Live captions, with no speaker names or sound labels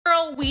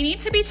We need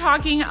to be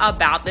talking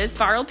about this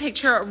viral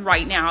picture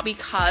right now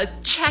because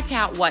check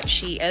out what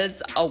she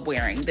is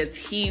wearing. This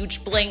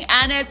huge bling,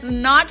 and it's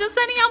not just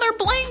any other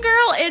bling,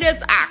 girl. It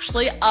is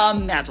actually a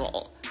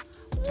medal.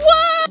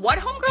 What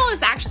homegirl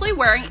is actually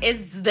wearing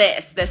is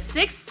this, the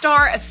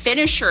 6-star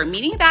finisher,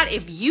 meaning that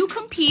if you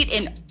compete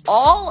in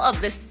all of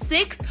the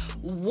 6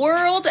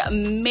 world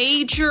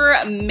major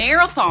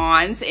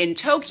marathons in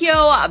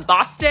Tokyo,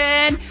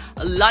 Boston,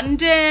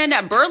 London,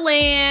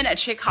 Berlin,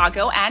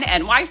 Chicago, and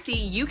NYC,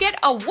 you get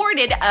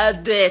awarded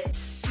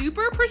this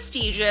super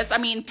prestigious, I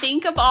mean,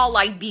 think of all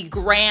like the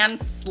Grand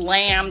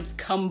Slams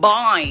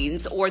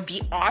combined or the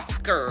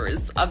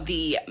Oscars of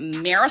the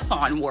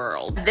marathon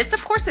world. This,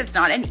 of course, is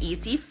not an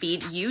easy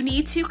feat. You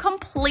need to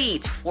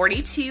complete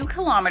 42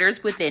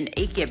 kilometers within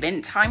a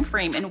given time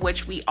frame in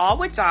which we all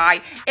would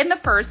die in the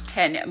first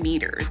 10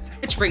 meters.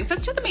 Which brings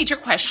us to the major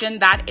question,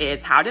 that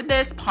is, how did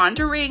this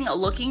pondering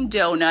looking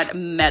donut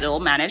medal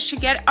manage to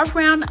get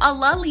around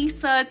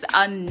Lalisa's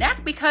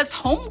neck? Because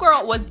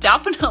homegirl was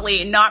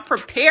definitely not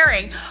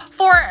preparing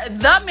for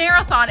the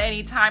marathon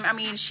anytime. I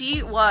mean,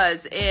 she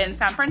was in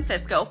San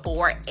Francisco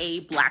for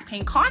a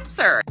Blackpink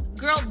concert.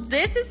 Girl,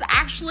 this is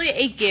actually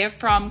a gift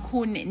from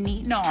Kun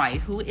Nitnoy,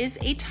 who is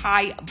a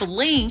Thai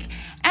blink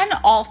and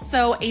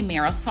also a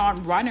marathon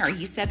runner.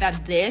 He said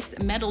that this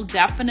medal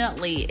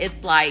definitely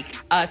is like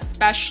a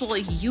special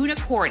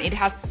unicorn. It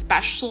has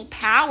special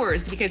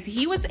powers because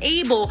he was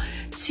able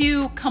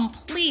to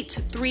complete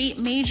 3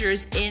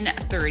 majors in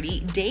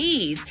 30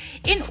 days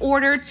in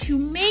order to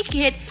make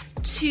it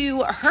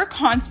to her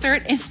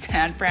concert in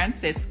San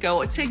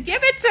Francisco to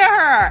give it to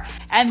her.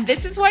 And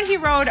this is what he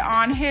wrote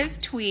on his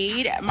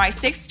tweet: my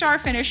 6-star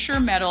finisher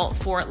medal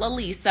for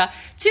Lalisa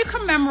to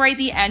commemorate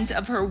the end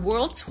of her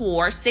world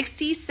tour,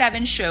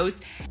 67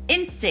 shows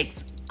in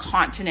 6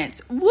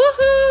 continents.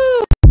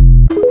 Woohoo!